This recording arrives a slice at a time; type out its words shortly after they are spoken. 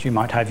You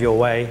might have your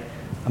way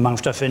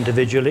amongst us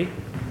individually,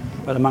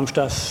 but amongst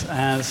us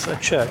as a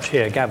church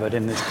here gathered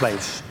in this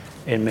place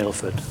in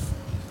Milford.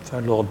 So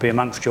Lord, be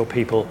amongst your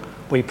people,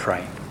 we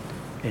pray.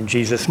 In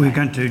Jesus' name. We're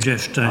going to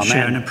just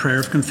share in a prayer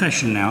of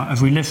confession now.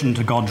 As we listen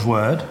to God's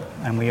word,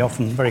 and we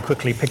often very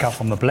quickly pick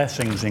up on the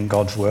blessings in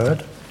God's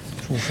word,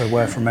 it's also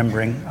worth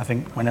remembering, I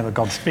think, whenever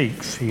God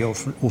speaks, he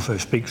also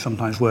speaks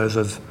sometimes words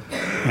of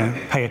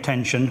pay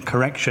attention,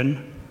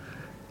 correction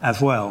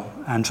as well.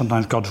 And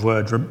sometimes God's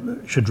word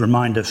should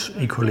remind us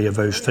equally of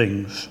those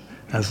things,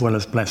 as well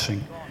as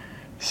blessing.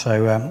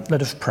 So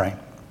let us pray.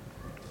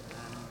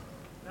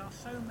 There are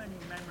so many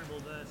memorable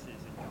verses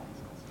in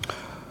John's Gospel.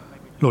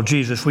 Lord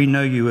Jesus, we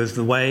know you as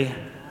the way,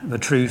 the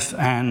truth,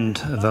 and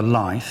the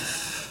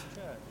life.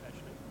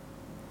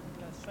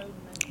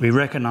 We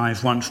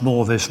recognise once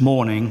more this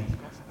morning,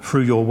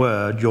 through your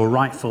word, your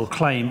rightful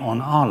claim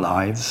on our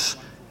lives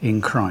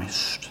in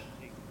Christ.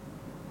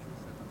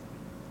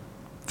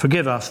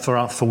 Forgive us for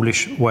our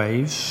foolish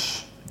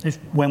ways,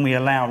 when we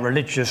allow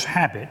religious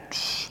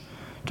habits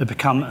to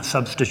become a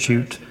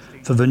substitute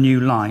for the new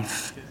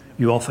life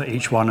you offer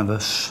each one of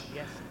us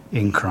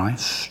in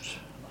Christ.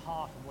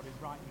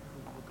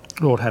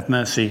 Lord, have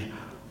mercy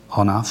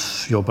on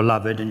us, your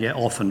beloved and yet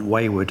often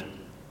wayward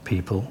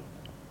people.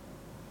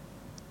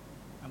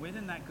 And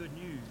within that good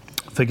news,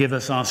 forgive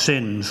us our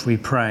sins, we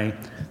pray,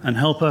 and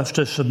help us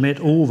to submit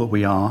all that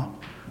we are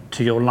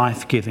to your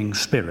life-giving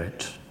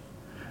Spirit,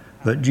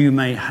 that you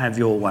may have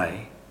your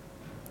way.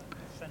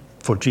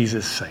 For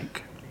Jesus'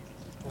 sake.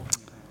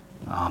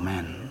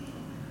 Amen.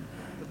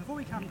 But before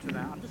we come to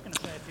that, I'm just going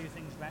to say a few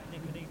things about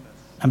Nicodemus.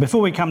 And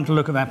before we come to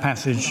look at that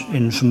passage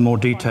in some more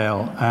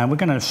detail, we're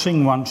going to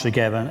sing once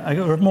again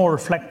a more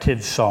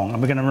reflective song,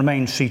 and we're going to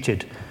remain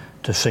seated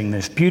to sing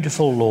this.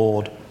 Beautiful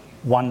Lord,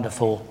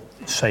 wonderful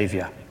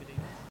Saviour.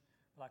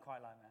 I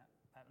quite like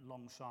that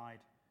alongside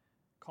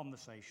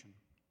conversation.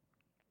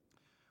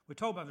 We're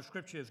told by the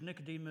scriptures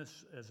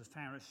Nicodemus is a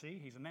Pharisee.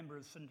 He's a member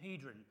of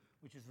Sanhedrin,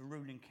 which is the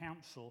ruling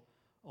council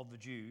of the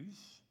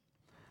Jews.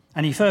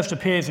 And he first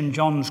appears in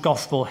John's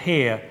Gospel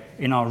here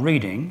in our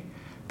reading,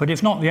 but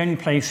it's not the only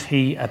place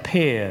he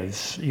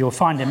appears. You'll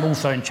find him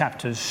also in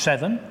chapter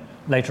 7,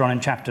 later on in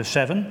chapter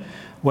 7,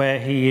 where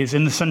he is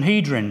in the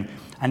Sanhedrin,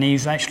 and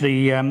he's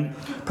actually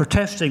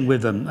protesting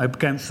with them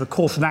against the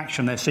course of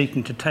action they're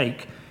seeking to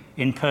take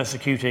in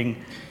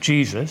persecuting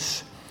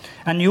Jesus.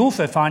 And you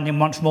also find him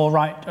once more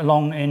right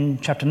along in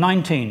chapter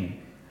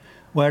 19,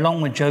 where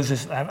along with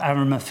Joseph of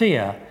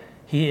Arimathea,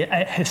 he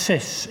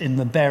assists in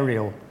the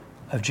burial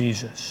of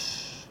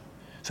Jesus.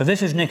 So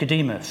this is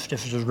Nicodemus,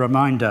 just as a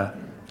reminder.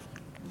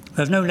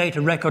 There's no later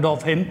record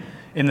of him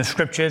in the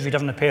scriptures. He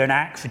doesn't appear in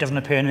Acts. He doesn't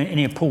appear in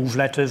any of Paul's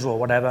letters or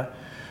whatever.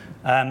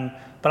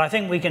 But I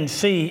think we can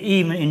see,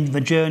 even in the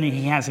journey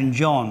he has in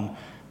John,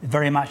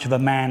 very much of a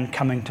man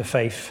coming to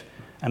faith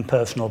and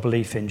personal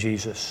belief in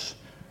Jesus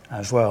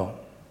as well.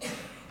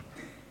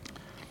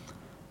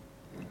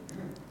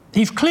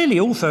 He's clearly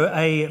also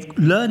a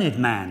learned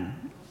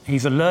man.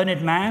 He's a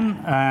learned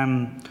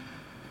man,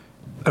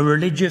 a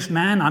religious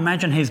man. I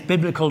imagine his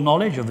biblical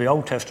knowledge of the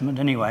Old Testament,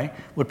 anyway,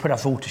 would put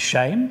us all to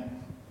shame.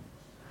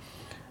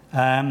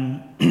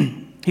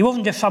 He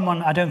wasn't just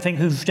someone, I don't think,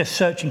 who's just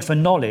searching for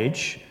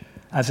knowledge,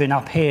 as in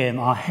up here in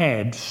our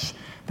heads,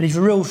 but he's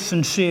a real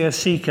sincere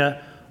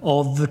seeker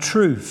of the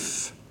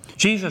truth.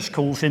 Jesus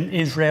calls him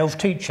Israel's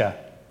teacher.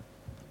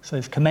 So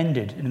he's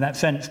commended in that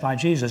sense by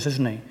Jesus,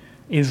 isn't he?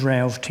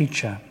 Israel's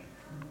teacher.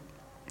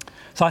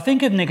 So I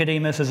think of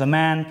Nicodemus as a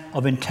man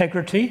of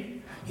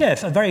integrity.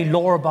 Yes, a very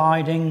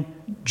law-abiding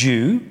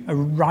Jew, a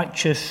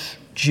righteous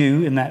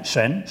Jew in that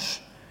sense,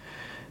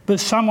 but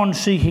someone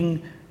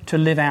seeking to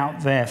live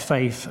out their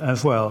faith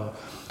as well.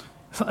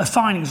 A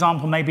fine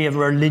example maybe of a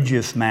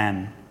religious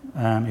man,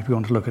 if you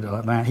want to look at it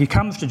like that. He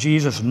comes to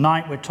Jesus at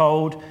night, we're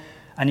told,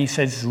 and he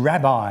says,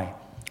 Rabbi,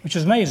 which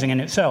is amazing in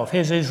itself.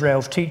 Here's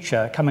Israel's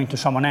teacher coming to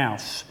someone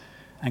else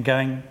and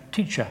going,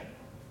 teacher.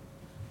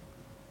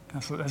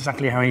 That's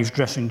exactly how he's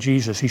addressing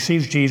Jesus. He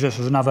sees Jesus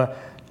as another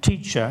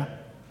teacher,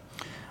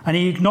 and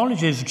he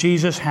acknowledges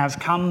Jesus has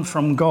come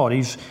from God.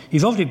 He's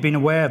obviously been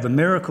aware of the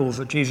miracles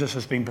that Jesus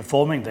has been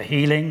performing, the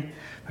healing,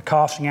 the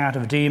casting out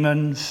of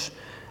demons,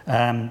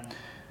 and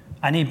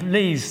he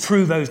believes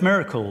through those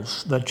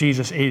miracles that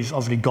Jesus is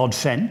obviously God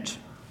sent.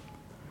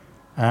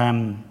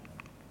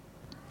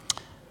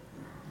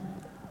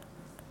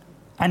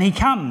 And he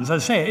comes,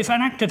 as I say, it's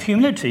an act of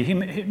humility.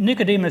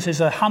 Nicodemus is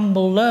a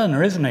humble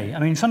learner, isn't he? I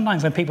mean,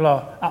 sometimes when people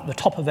are at the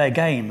top of their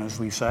game, as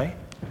we say,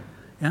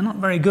 they're not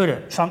very good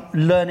at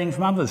learning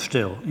from others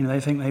still. They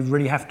think they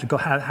really have to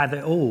have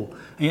it all.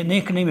 And yet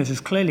Nicodemus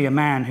is clearly a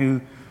man who,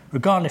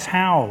 regardless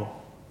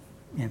how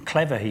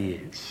clever he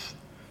is,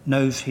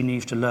 knows he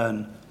needs to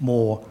learn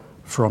more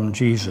from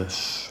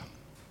Jesus.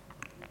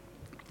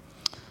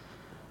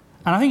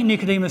 And I think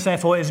Nicodemus,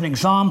 therefore, is an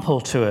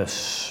example to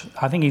us.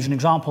 I think he's an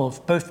example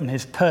of both from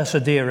his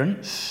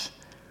perseverance,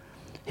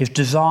 his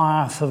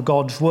desire for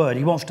God's word.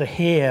 He wants to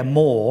hear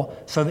more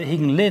so that he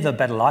can live a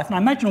better life. And I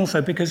imagine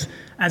also because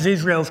as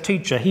Israel's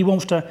teacher, he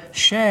wants to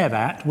share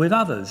that with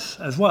others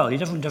as well. He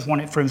doesn't just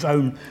want it for his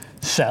own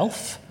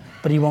self,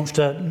 but he wants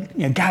to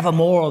gather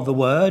more of the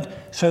word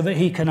so that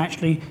he can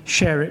actually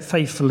share it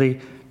faithfully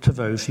to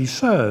those he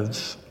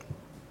serves.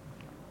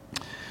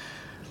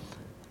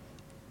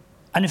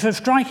 And it's a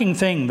striking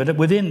thing that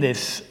within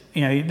this,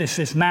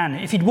 this man,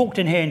 if he'd walked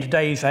in here in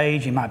today's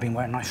age, he might have been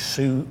wearing a nice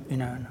suit,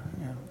 and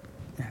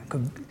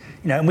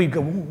we'd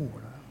go, ooh.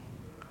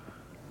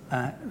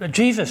 But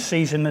Jesus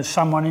sees him as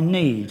someone in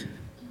need,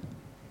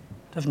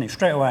 doesn't he?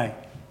 Straight away.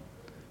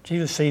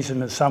 Jesus sees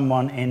him as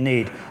someone in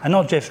need, and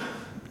not just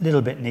a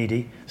little bit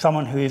needy,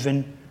 someone who is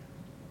in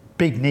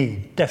big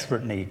need,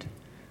 desperate need,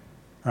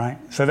 right?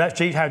 So that's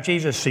how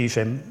Jesus sees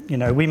him.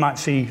 We might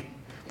see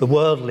the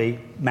worldly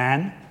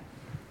man.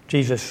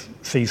 Jesus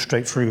sees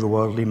straight through the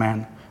worldly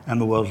man and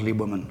the worldly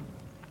woman.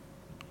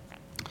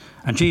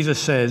 And Jesus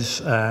says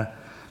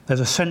there's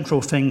a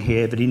central thing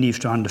here that he needs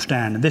to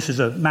understand, and this is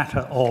a matter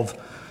of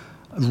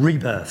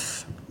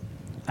rebirth.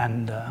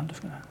 And I'm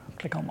just going to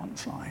click on one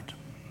slide.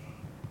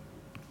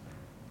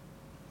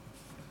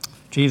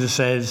 Jesus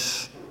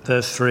says,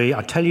 verse 3,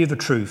 I tell you the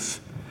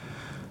truth,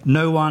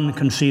 no one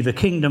can see the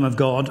kingdom of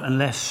God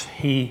unless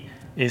he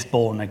is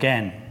born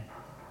again.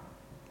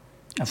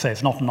 I say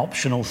it's not an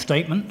optional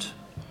statement.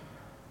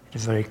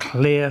 It's a very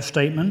clear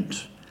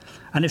statement,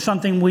 and it's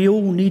something we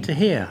all need to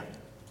hear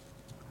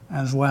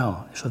as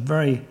well. It's a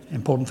very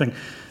important thing.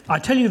 I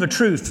tell you the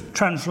truth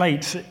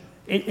translates,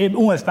 it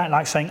almost back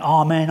like saying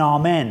amen,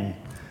 amen.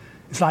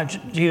 It's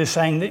like Jesus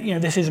saying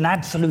that, this is an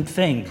absolute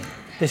thing.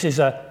 This is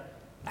a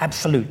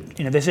absolute,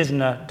 this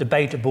isn't a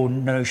debatable,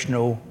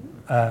 notional,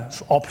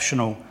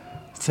 optional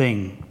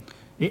thing.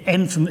 He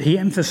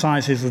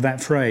emphasizes with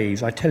that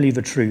phrase, I tell you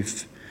the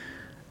truth,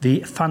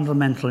 the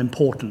fundamental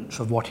importance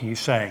of what he's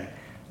saying,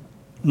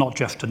 not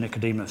just to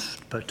Nicodemus,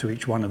 but to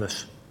each one of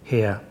us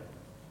here.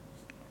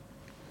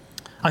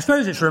 I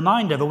suppose it's a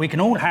reminder that we can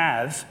all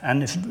have,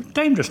 and it's a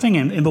dangerous thing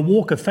in the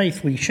walk of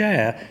faith we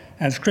share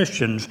as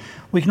Christians,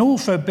 we can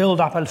also build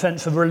up a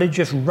sense of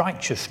religious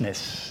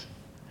righteousness,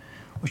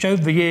 which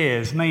over the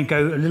years may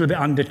go a little bit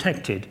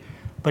undetected,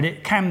 but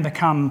it can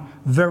become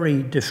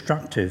very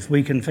destructive.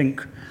 We can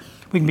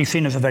be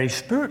seen as a very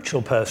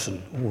spiritual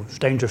person. Oh, it's a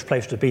dangerous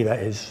place to be, that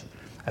is,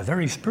 a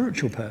very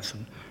spiritual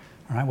person,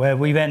 right? Where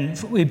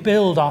we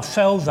build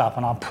ourselves up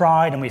and our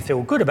pride and we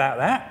feel good about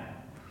that.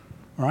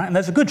 Right? And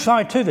there's a good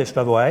side to this,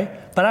 by the way,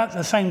 but at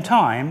the same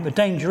time, the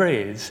danger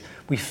is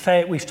we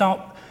start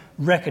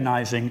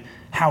recognizing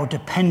how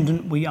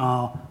dependent we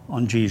are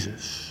on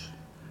Jesus.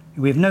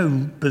 We have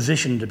no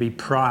position to be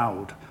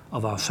proud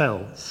of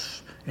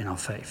ourselves in our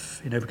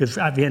faith, because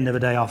at the end of the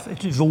day,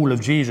 it is all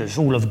of Jesus,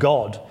 all of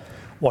God,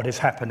 what is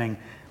happening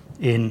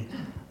in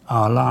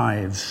our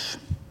lives.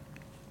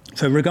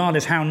 So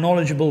regardless how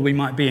knowledgeable we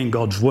might be in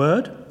God's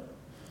word,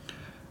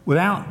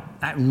 without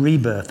that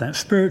rebirth, that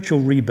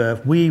spiritual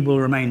rebirth, we will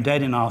remain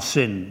dead in our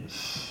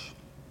sins.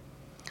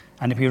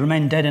 And if we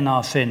remain dead in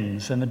our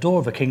sins, then the door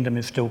of the kingdom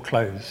is still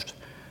closed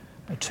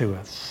to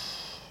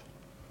us.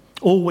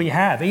 All we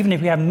have, even if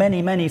we have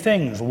many, many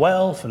things,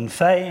 wealth and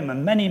fame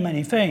and many,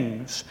 many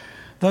things,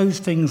 those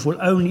things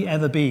will only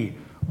ever be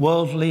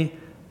worldly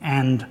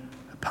and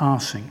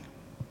passing.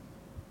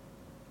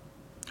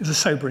 It's a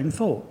sobering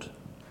thought.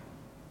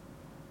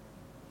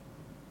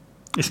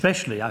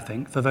 Especially, I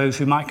think, for those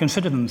who might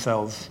consider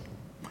themselves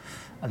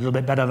a little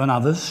bit better than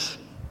others,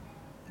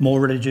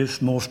 more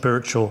religious, more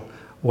spiritual,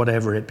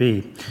 whatever it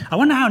be. I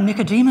wonder how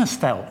Nicodemus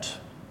felt.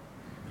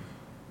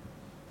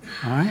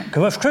 All right?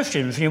 Because as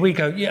Christians, we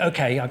go, yeah,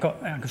 okay, I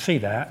can see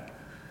that.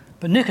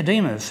 But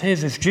Nicodemus,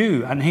 here's this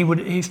Jew, and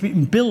he's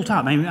been built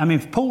up. I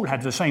mean, Paul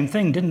had the same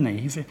thing, didn't he?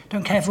 He said,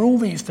 don't care for all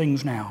these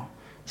things now,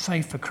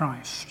 save for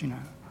Christ,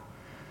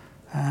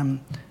 I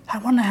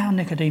wonder how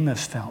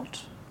Nicodemus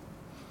felt.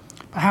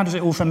 But how does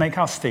it also make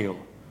us feel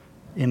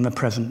in the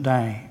present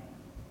day?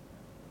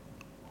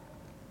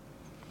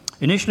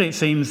 Initially, it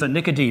seems that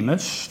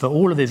Nicodemus, for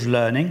all of his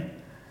learning,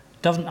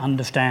 doesn't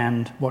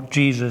understand what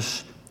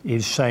Jesus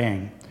is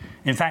saying.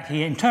 In fact,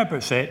 he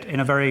interprets it in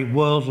a very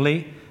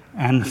worldly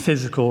and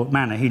physical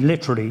manner. He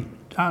literally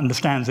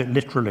understands it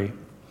literally.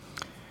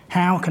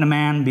 How can a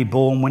man be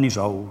born when he's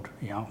old,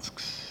 he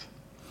asks.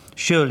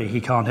 Surely he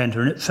can't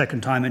enter it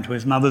second time into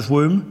his mother's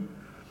womb.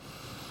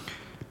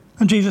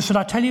 And Jesus said,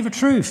 I tell you the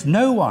truth,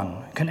 no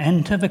one can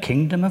enter the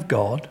kingdom of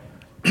God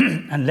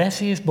unless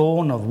he is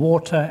born of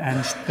water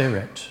and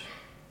spirit.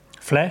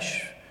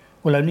 Flesh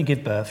will only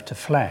give birth to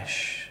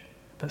flesh,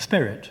 but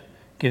spirit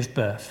gives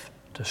birth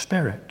to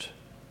spirit.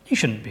 You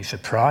shouldn't be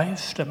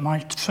surprised at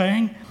my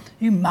saying,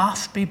 you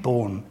must be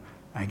born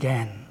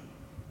again.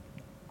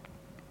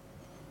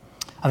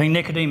 I think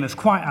Nicodemus,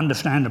 quite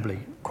understandably,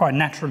 quite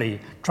naturally,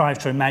 tries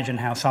to imagine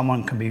how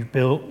someone can be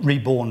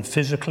reborn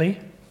physically,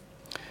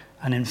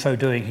 and in so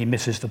doing, he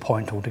misses the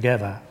point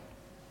altogether.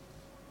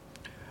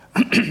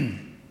 But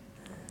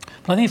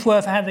I think it's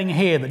worth having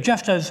here that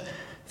just as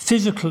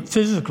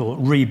physical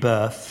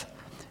rebirth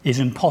is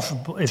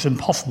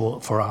impossible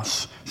for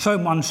us. So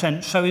in one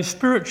sense, so is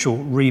spiritual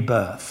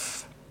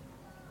rebirth.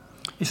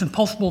 It's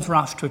impossible for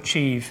us to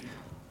achieve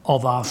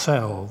of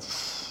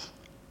ourselves.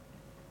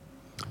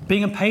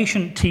 Being a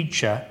patient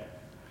teacher,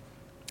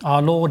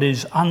 our Lord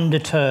is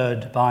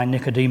undeterred by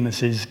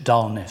Nicodemus's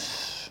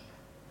dullness.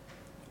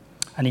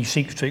 And he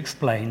seeks to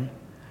explain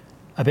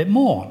a bit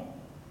more.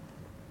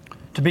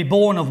 To be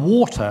born of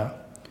water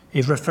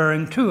is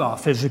referring to our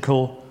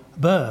physical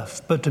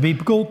birth, but to be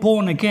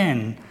born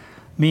again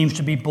means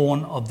to be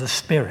born of the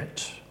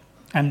Spirit,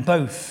 and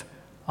both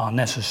are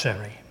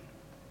necessary.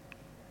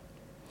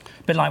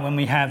 A bit like when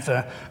we have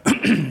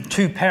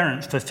two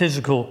parents for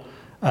physical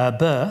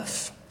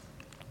birth.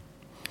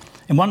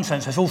 In one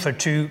sense, there's also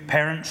two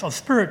parents of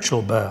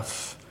spiritual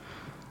birth,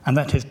 and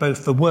that is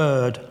both the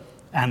Word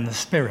and the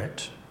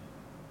Spirit.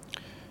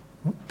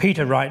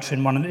 Peter writes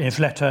in his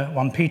letter,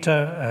 1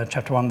 Peter,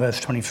 chapter 1,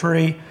 verse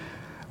 23,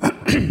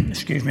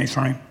 excuse me,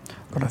 sorry,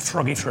 I've got a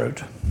froggy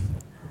throat.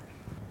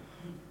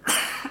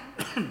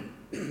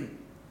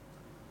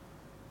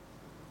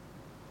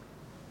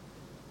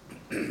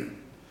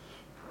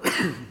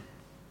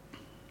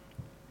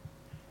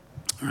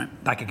 All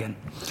right, back again.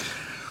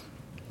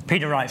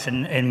 Peter writes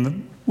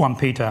in 1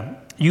 Peter,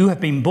 "You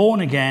have been born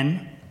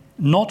again,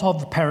 not of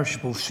the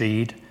perishable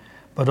seed,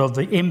 but of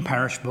the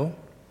imperishable,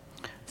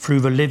 through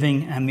the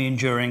living and the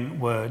enduring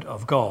word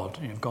of God,"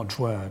 God's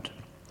word.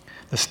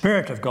 The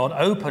Spirit of God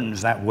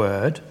opens that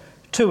word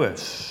to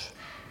us.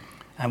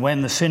 And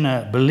when the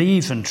sinner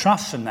believes and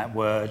trusts in that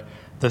word,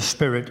 the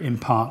Spirit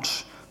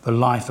imparts the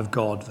life of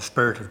God, the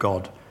Spirit of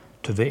God,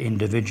 to the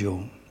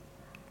individual.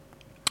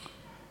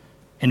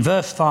 In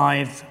verse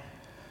 5,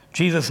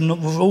 Jesus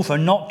was also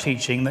not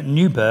teaching that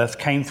new birth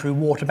came through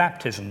water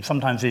baptism.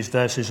 Sometimes these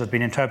verses have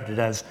been interpreted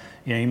as,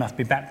 you must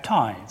be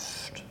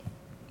baptized.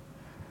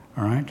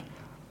 All right?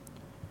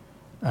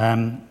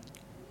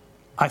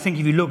 I think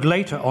if you look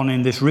later on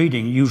in this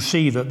reading, you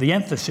see that the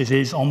emphasis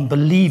is on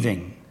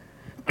believing,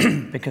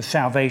 because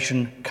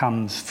salvation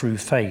comes through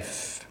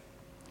faith.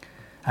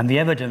 And the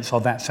evidence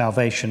of that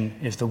salvation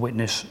is the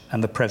witness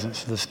and the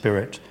presence of the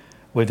Spirit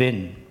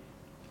within.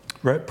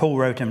 Paul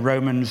wrote in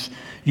Romans,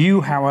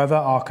 "You, however,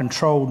 are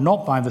controlled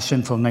not by the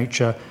sinful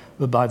nature,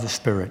 but by the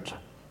Spirit,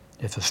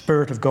 if the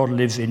Spirit of God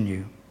lives in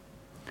you.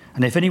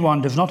 And if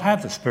anyone does not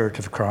have the Spirit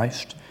of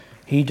Christ,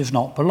 he does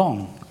not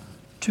belong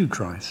to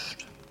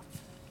Christ."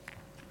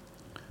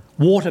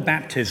 Water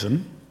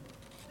baptism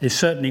is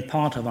certainly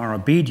part of our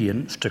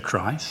obedience to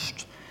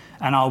Christ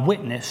and our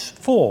witness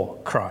for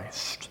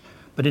Christ,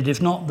 but it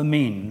is not the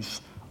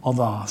means of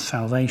our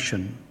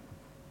salvation.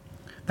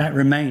 That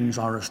remains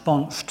our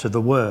response to the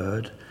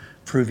Word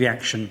through the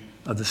action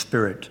of the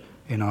Spirit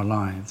in our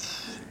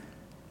lives.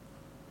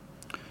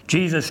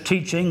 Jesus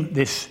teaching,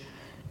 this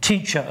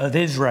teacher of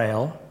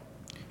Israel,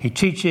 he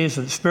teaches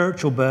that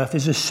spiritual birth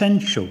is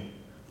essential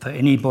for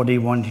anybody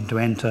wanting to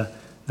enter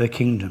the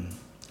kingdom.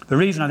 The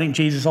reason I think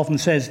Jesus often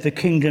says the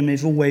kingdom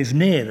is always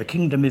near, the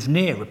kingdom is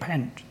near,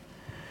 repent.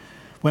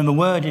 When the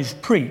word is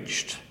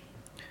preached,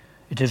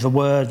 it is a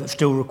word that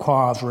still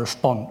requires a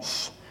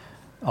response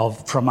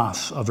from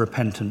us of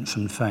repentance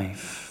and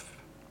faith.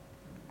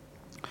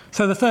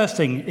 So the first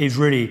thing is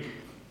really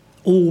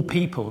all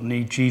people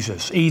need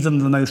Jesus, even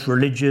the most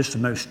religious, the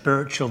most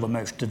spiritual, the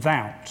most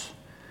devout.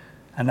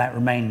 And that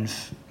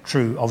remains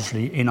true,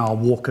 obviously, in our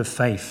walk of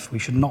faith. We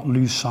should not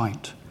lose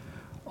sight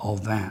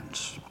of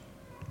that.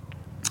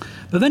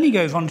 But then he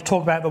goes on to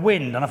talk about the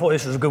wind, and I thought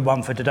this was a good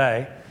one for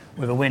today,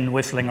 with the wind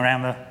whistling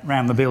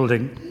around the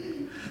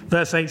building.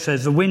 Verse 8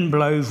 says, "The wind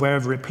blows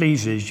wherever it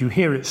pleases. You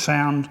hear its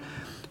sound.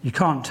 You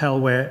can't tell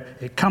where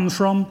it comes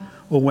from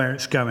or where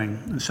it's going."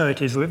 And so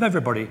it is with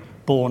everybody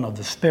born of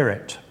the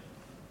Spirit.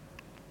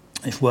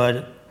 This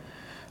word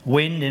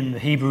wind in the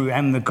Hebrew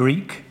and the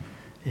Greek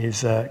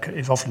is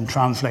often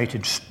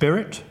translated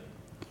spirit.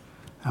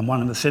 And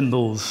one of the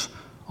symbols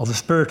of the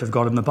Spirit of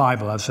God in the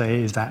Bible, I'd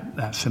say, is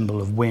that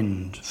symbol of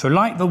wind. So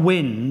like the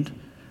wind,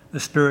 the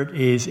Spirit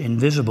is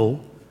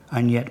invisible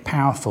and yet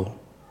powerful.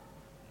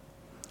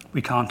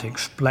 We can't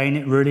explain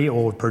it really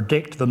or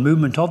predict the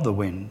movement of the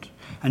wind.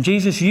 And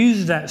Jesus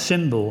uses that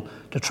symbol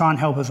to try and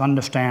help us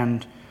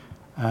understand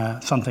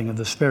something of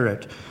the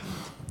Spirit.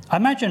 I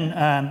imagine,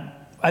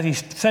 as he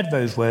said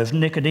those words,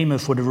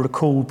 Nicodemus would have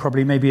recalled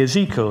probably maybe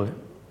Ezekiel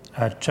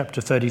chapter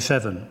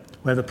 37,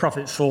 where the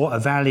prophet saw a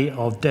valley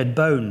of dead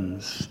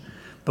bones.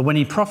 But when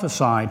he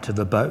prophesied to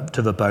the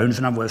bones,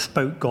 in other words,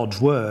 spoke God's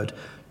word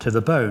to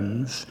the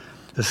bones,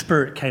 the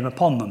Spirit came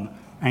upon them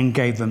and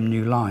gave them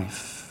new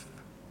life.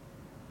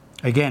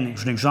 Again,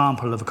 it's an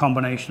example of a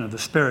combination of the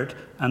Spirit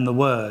and the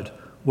Word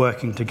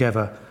working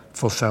together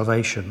for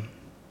salvation.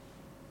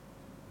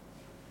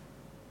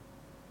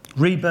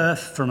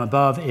 Rebirth from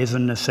above is a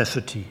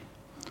necessity.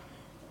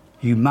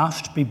 You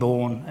must be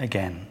born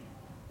again.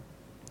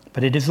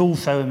 But it is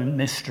also a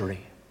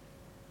mystery.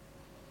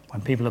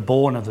 When people are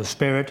born of the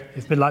Spirit,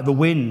 it's a bit like the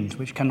wind,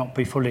 which cannot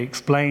be fully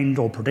explained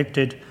or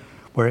predicted,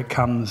 where it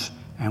comes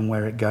and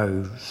where it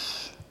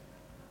goes.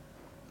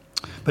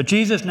 But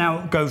Jesus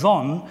now goes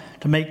on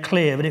to make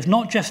clear that it's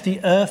not just the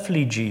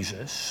earthly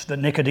Jesus that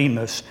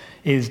Nicodemus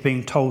is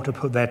being told to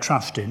put their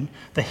trust in,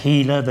 the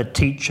healer, the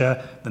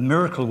teacher, the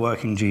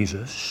miracle-working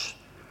Jesus.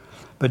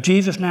 But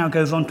Jesus now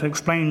goes on to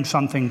explain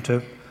something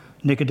to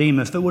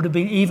Nicodemus that would have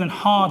been even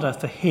harder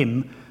for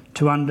him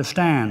to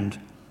understand.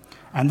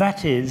 And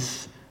that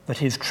is that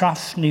his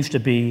trust needs to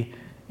be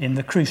in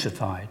the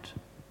crucified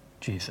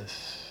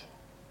Jesus.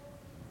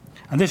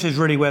 And this is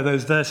really where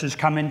those verses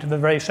come into the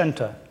very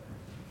centre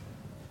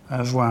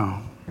as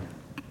well.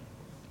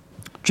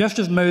 Just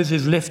as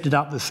Moses lifted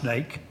up the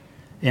snake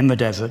in the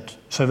desert,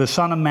 so the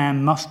Son of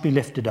Man must be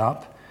lifted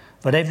up,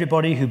 that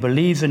everybody who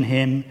believes in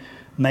him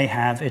may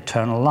have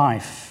eternal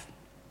life.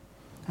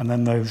 And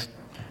then those,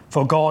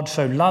 for God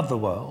so loved the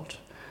world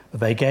that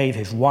they gave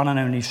his one and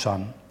only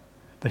Son,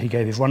 that he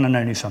gave his one and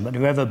only Son, that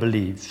whoever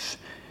believes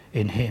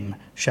in him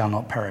shall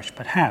not perish,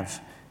 but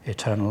have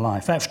eternal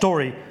life. That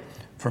story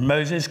from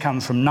Moses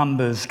comes from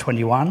Numbers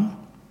 21.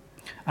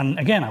 And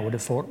again, I would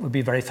have thought would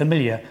be very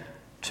familiar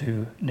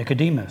to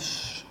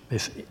Nicodemus,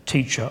 this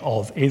teacher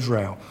of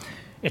Israel.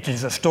 It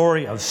is a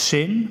story of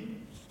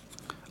sin,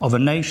 of a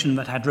nation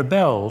that had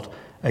rebelled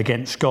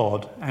against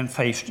God and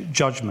faced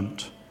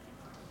judgment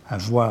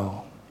as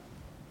well.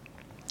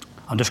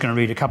 I'm just going to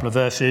read a couple of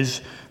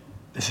verses.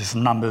 This is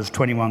from Numbers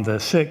 21,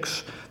 verse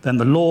 6. Then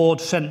the Lord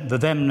sent the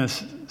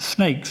venomous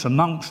snakes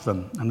amongst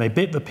them, and they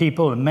bit the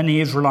people, and many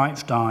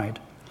Israelites died.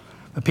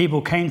 The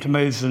people came to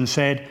Moses and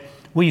said,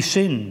 "We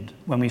sinned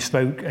when we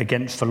spoke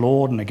against the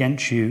Lord and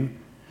against you.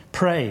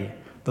 Pray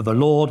that the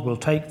Lord will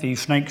take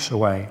these snakes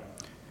away."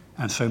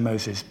 And so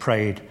Moses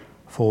prayed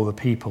for the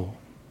people.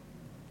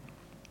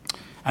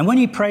 And when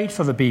he prayed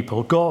for the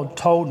people, God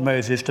told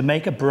Moses to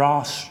make a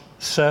brass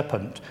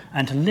serpent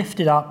and to lift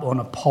it up on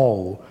a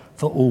pole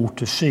for all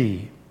to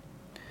see.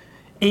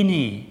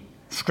 Any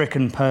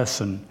stricken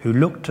person who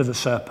looked to the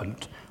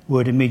serpent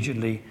would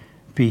immediately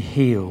be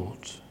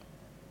healed.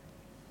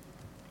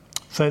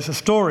 So it's a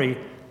story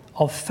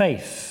of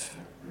faith,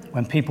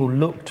 when people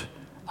looked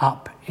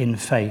up in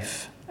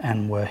faith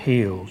and were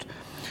healed.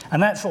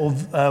 And that sort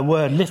of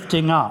word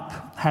lifting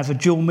up has a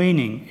dual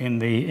meaning in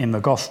the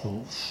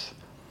Gospels.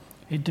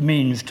 It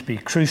means to be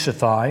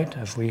crucified,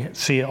 as we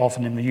see it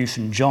often in the use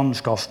in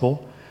John's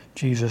Gospel,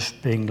 Jesus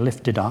being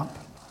lifted up.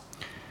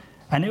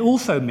 And it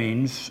also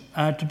means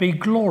to be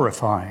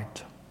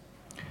glorified.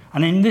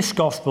 And in this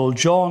Gospel,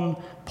 John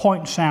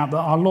points out that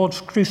our Lord's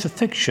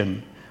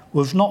crucifixion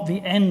was not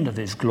the end of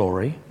his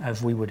glory,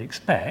 as we would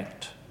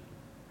expect,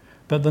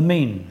 but the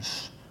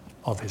means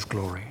of his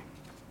glory.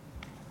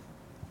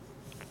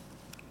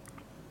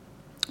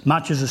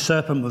 Much as the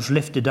serpent was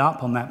lifted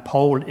up on that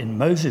pole in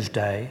Moses'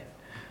 day,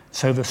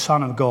 so the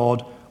Son of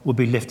God will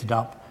be lifted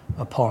up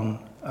upon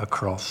a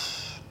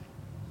cross.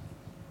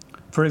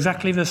 For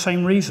exactly the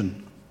same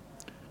reason,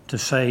 to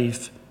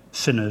save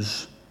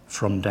sinners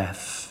from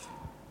death.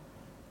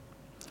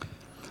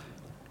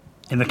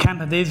 In the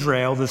camp of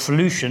Israel, the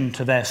solution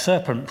to their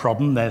serpent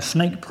problem, their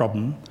snake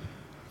problem,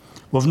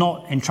 was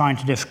not in trying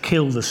to just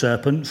kill the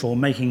serpents or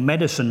making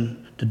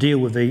medicine to deal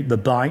with the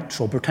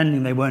bites or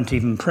pretending they weren't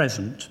even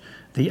present.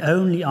 The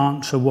only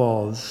answer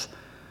was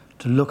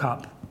to look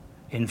up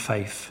in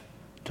faith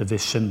to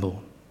this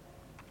symbol.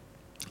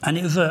 And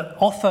it was an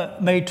offer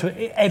made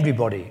to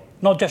everybody,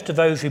 not just to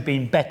those who'd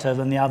been better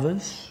than the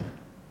others,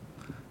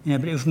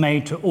 but it was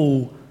made to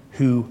all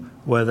who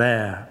were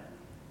there.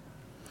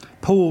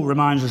 Paul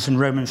reminds us in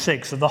Romans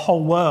 6 that the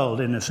whole world,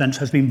 in a sense,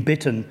 has been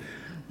bitten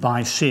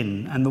by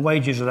sin, and the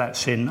wages of that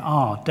sin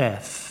are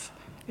death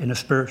in a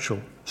spiritual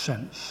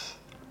sense.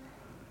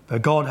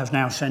 But God has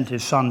now sent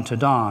his Son to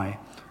die,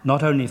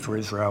 not only for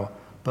Israel,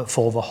 but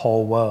for the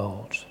whole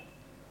world.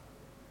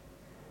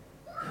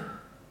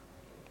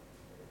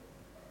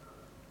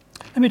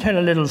 Let me tell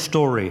a little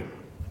story.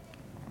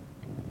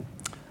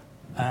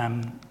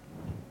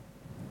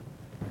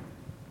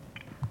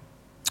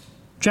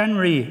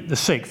 January the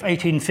 6th,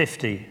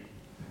 1850,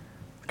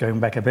 going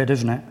back a bit,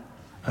 isn't it?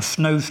 A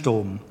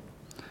snowstorm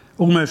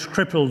almost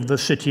crippled the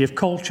city of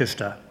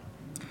Colchester,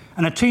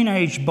 and a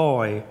teenage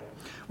boy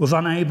was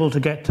unable to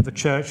get to the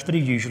church that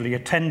he usually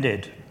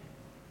attended.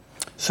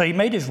 So he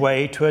made his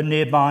way to a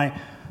nearby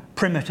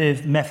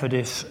primitive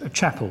Methodist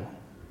chapel,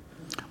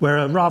 where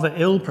a rather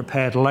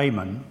ill-prepared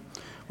layman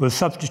was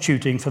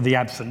substituting for the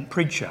absent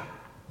preacher.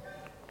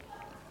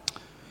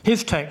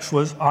 His text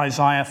was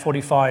Isaiah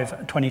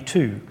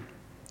 45:22.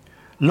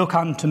 "Look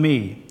unto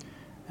me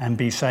and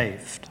be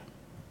saved,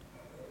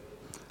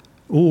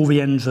 all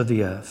the ends of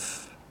the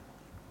earth."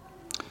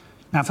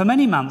 Now, for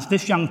many months,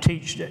 this young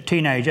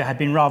teenager had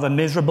been rather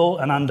miserable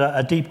and under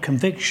a deep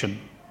conviction.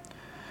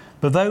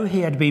 But though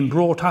he had been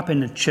brought up in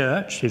the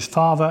church, his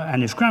father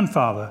and his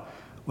grandfather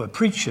were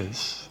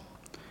preachers,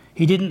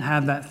 he didn't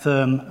have that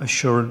firm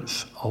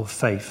assurance of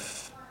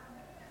faith.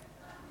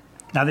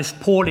 Now, this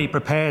poorly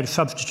prepared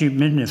substitute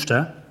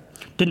minister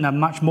didn't have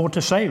much more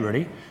to say,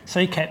 really, so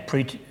he kept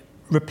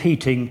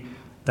repeating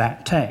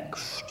that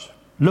text.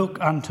 "Look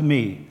unto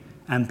me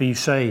and be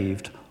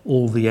saved,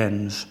 all the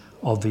ends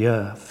of the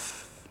earth."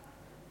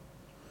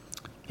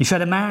 He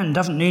said a man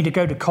doesn't need to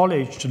go to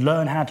college to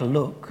learn how to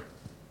look.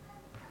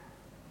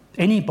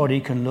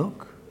 Anybody can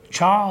look. A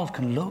child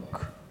can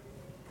look.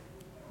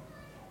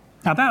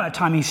 Now, about that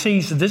time, he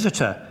sees the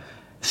visitor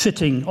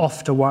sitting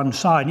off to one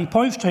side. And he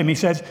points to him. He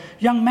says,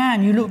 "Young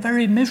man, you look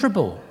very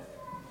miserable.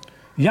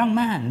 Young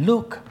man,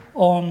 look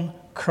on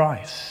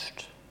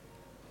Christ."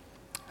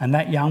 And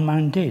that young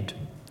man did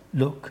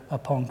look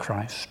upon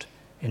Christ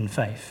in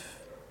faith.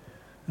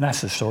 And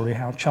that's the story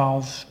how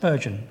Charles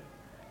Spurgeon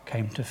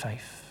came to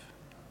faith.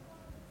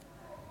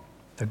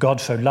 For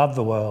God so loved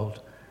the world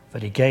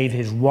that he gave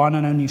his one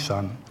and only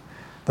Son,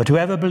 but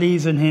whoever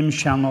believes in him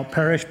shall not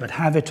perish but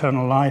have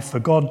eternal life. For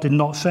God did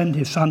not send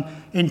his Son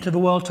into the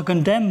world to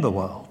condemn the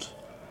world,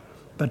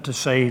 but to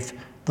save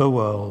the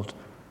world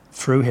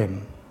through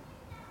him.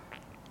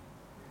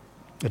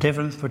 The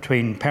difference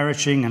between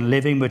perishing and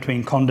living,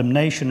 between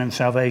condemnation and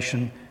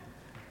salvation,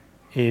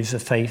 is the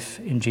faith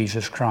in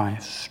Jesus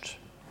Christ.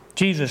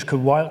 Jesus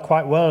could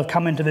quite well have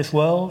come into this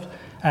world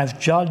as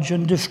judge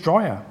and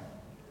destroyer.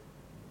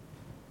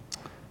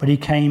 But he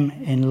came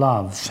in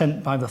love,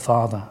 sent by the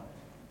Father.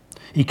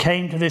 He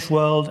came to this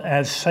world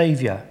as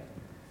Saviour,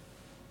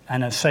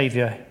 and as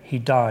Saviour he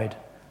died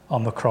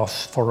on the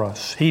cross for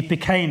us. He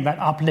became that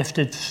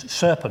uplifted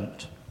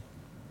serpent,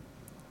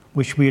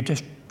 which we are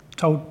just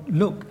told,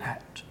 look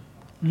at,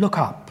 look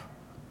up,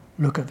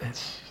 look at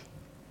this.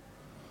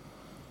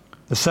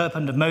 The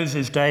serpent of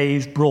Moses'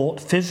 days brought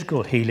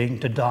physical healing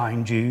to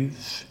dying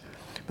Jews,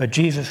 but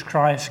Jesus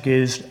Christ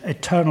gives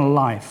eternal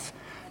life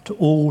to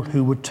all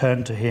who would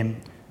turn to him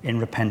in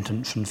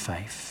repentance and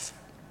faith.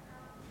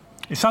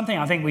 It's something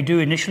I think we do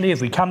initially as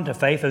we come to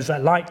faith. As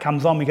that light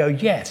comes on, we go,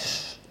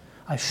 yes,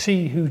 I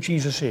see who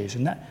Jesus is,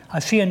 and that I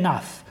see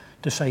enough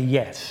to say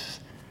yes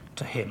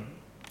to him.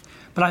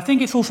 But I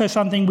think it's also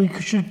something we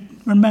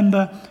should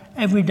remember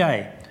every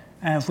day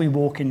as we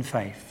walk in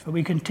faith, that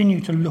we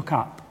continue to look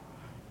up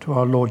to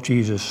our Lord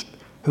Jesus,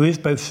 who is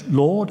both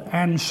Lord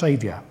and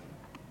Saviour.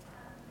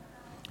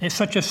 It's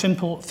such a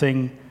simple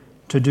thing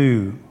to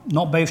do,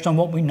 not based on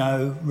what we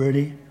know,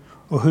 really,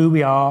 or who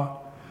we are,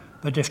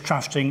 but just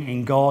trusting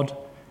in God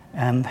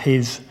and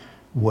his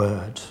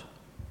word.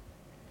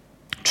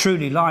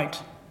 Truly,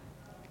 light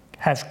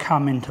has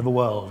come into the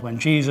world. When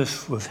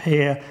Jesus was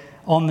here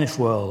on this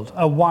world,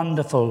 a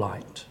wonderful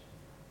light.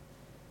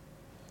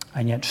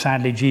 And yet,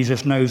 sadly,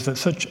 Jesus knows that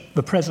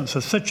the presence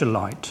of such a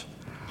light,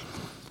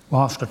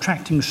 whilst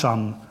attracting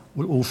some,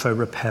 will also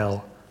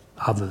repel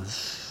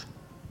others.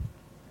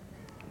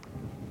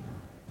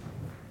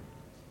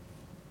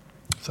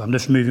 So I'm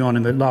just moving on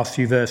in the last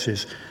few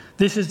verses.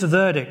 This is the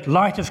verdict.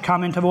 Light has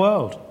come into the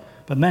world,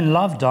 but men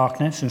love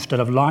darkness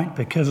instead of light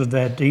because of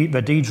their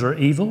deeds are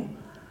evil.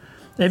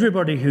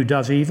 Everybody who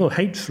does evil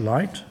hates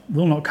light,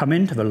 will not come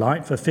into the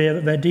light for fear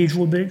that their deeds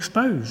will be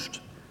exposed.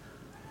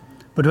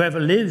 But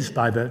whoever lives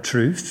by the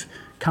truth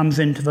comes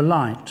into the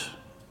light,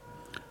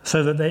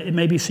 so that it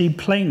may be seen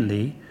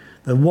plainly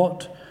that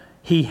what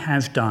he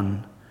has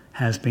done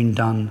has been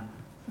done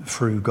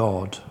through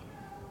God.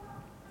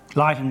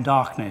 Light and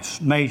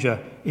darkness, major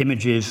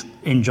images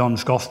in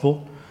John's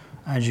Gospel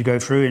as you go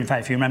through. In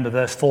fact, if you remember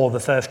verse 4 of the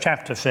first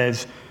chapter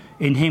says,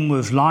 "In him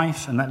was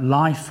life, and that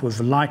life was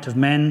the light of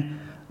men.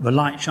 The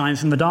light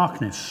shines in the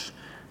darkness,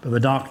 but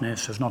the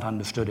darkness has not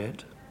understood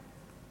it."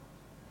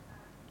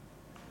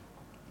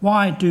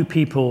 Why do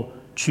people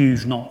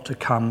choose not to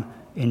come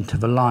into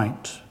the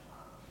light?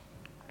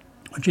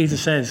 Well,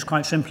 Jesus says,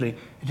 quite simply,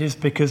 it is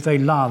because they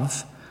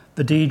love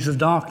the deeds of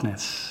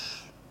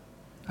darkness,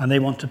 and they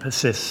want to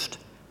persist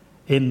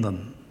in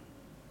them.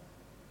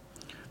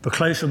 The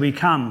closer we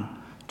come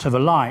to the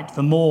light,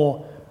 the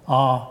more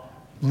our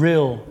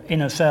real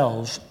inner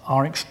selves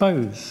are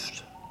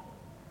exposed.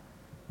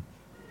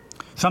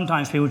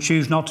 Sometimes people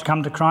choose not to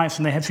come to Christ,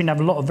 and they seem to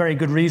have a lot of very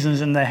good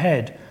reasons in their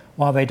head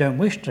why they don't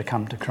wish to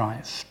come to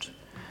Christ.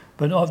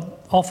 But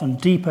often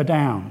deeper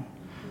down,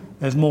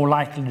 there's more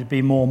likely to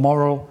be more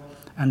moral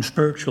and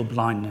spiritual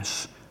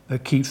blindness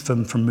that keeps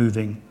them from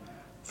moving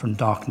from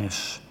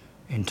darkness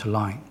into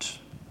light.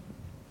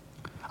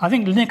 I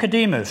think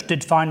Nicodemus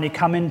did finally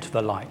come into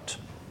the light.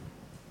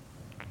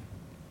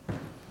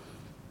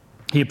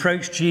 He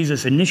approached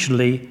Jesus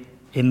initially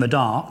in the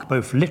dark,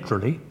 both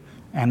literally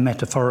and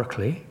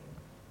metaphorically.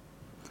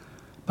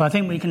 But I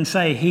think we can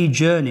say he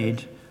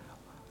journeyed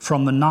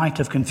from the night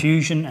of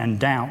confusion and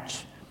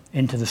doubt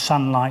into the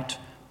sunlight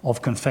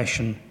of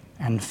confession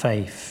and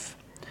faith.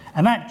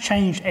 And that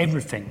changed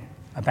everything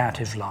about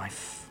his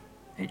life.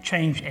 It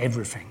changed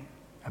everything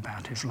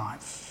about his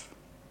life.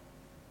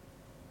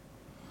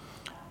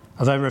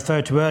 As I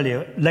referred to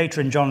earlier,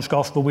 later in John's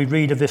Gospel, we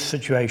read of this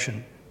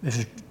situation. This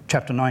is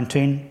chapter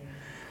 19.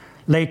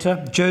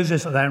 Later,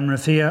 Joseph of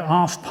Arimathea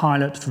asked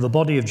Pilate for the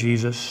body of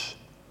Jesus.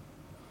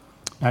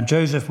 Now,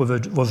 Joseph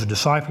was a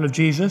disciple of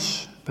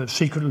Jesus, but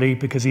secretly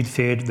because he'd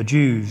feared the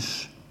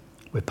Jews.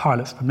 With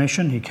Pilate's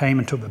permission, he came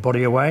and took the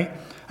body away,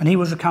 and he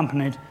was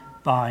accompanied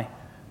by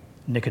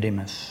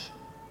Nicodemus,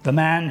 the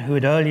man who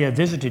had earlier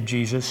visited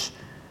Jesus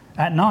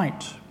at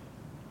night.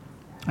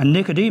 And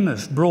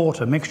Nicodemus brought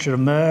a mixture of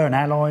myrrh and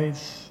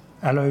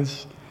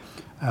aloes,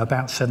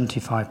 about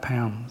 75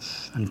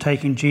 pounds. And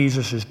taking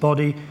Jesus'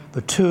 body,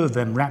 the two of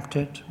them wrapped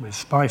it with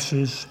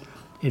spices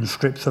in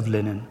strips of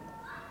linen.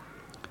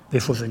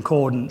 This was in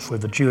accordance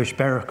with the Jewish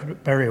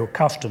burial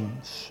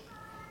customs.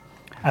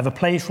 At the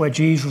place where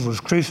Jesus was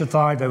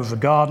crucified, there was a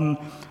garden,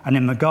 and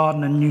in the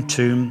garden a new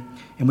tomb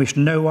in which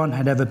no one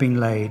had ever been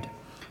laid,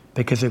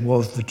 because it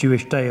was the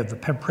Jewish day of the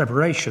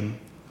preparation,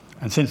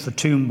 and since the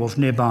tomb was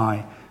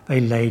nearby, they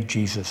laid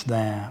Jesus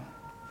there.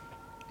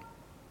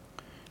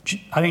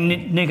 I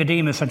think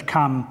Nicodemus had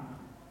come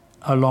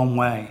a long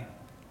way.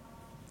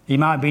 He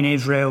might have been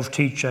Israel's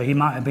teacher, he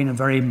might have been a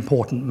very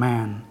important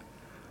man,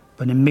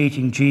 but in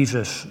meeting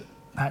Jesus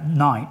that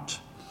night,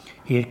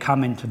 he had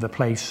come into the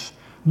place,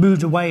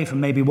 moved away from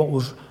maybe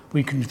what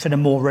we consider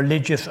more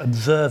religious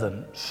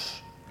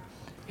observance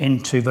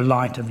into the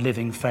light of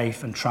living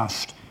faith and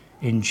trust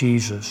in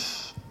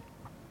Jesus.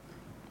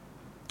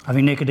 I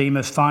think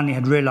Nicodemus finally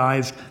had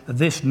realized that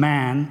this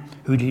man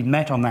who he'd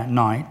met on that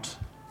night,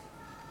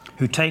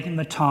 who'd taken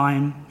the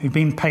time, who'd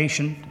been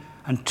patient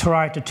and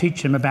tried to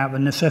teach him about the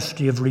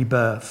necessity of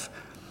rebirth,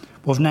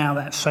 was now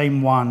that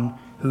same one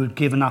who had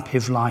given up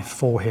his life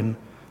for him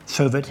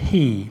so that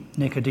he,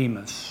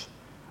 Nicodemus,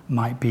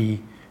 might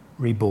be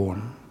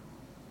reborn.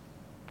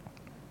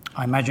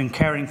 I imagine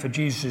caring for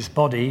Jesus'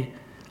 body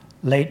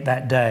late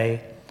that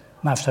day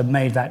must have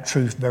made that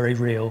truth very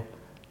real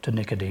to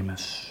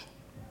Nicodemus,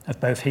 as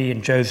both he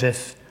and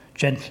Joseph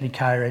gently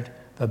carried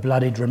the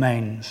bloodied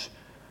remains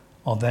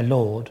of their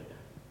Lord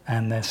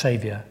and their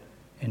Saviour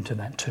into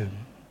that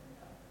tomb.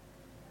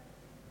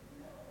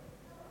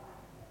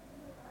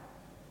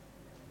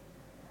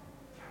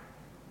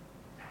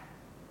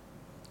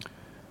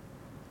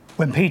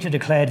 When Peter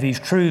declared these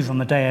truths on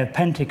the day of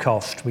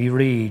Pentecost, we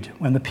read,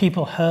 when the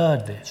people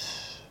heard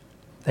this,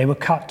 they were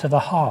cut to the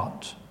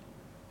heart.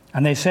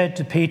 And they said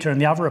to Peter and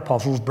the other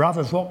apostles,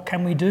 "Brothers, what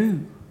can we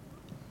do?"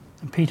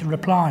 And Peter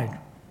replied,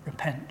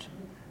 "Repent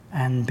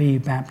and be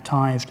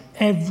baptized,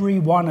 every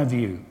one of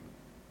you,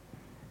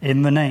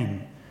 in the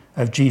name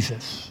of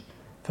Jesus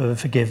for the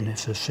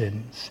forgiveness of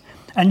sins.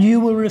 And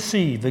you will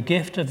receive the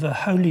gift of the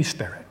Holy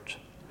Spirit.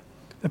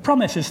 The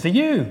promise is for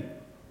you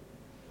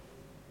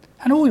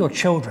and all your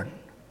children,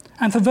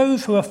 and for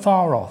those who are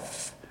far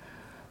off,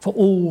 for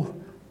all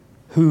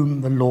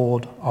whom the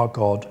Lord our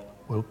God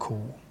will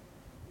call."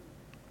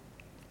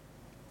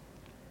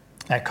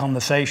 That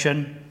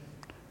conversation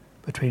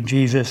between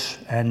Jesus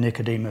and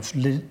Nicodemus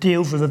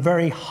deals with the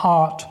very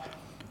heart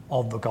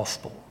of the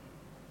gospel.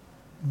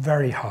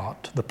 Very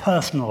heart, the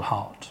personal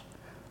heart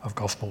of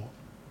gospel.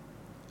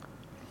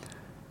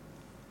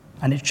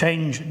 And it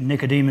changed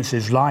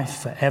Nicodemus'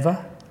 life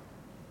forever.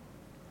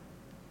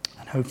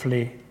 And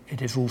hopefully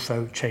it is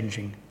also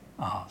changing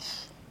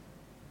ours.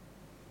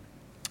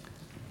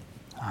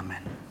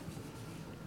 Amen.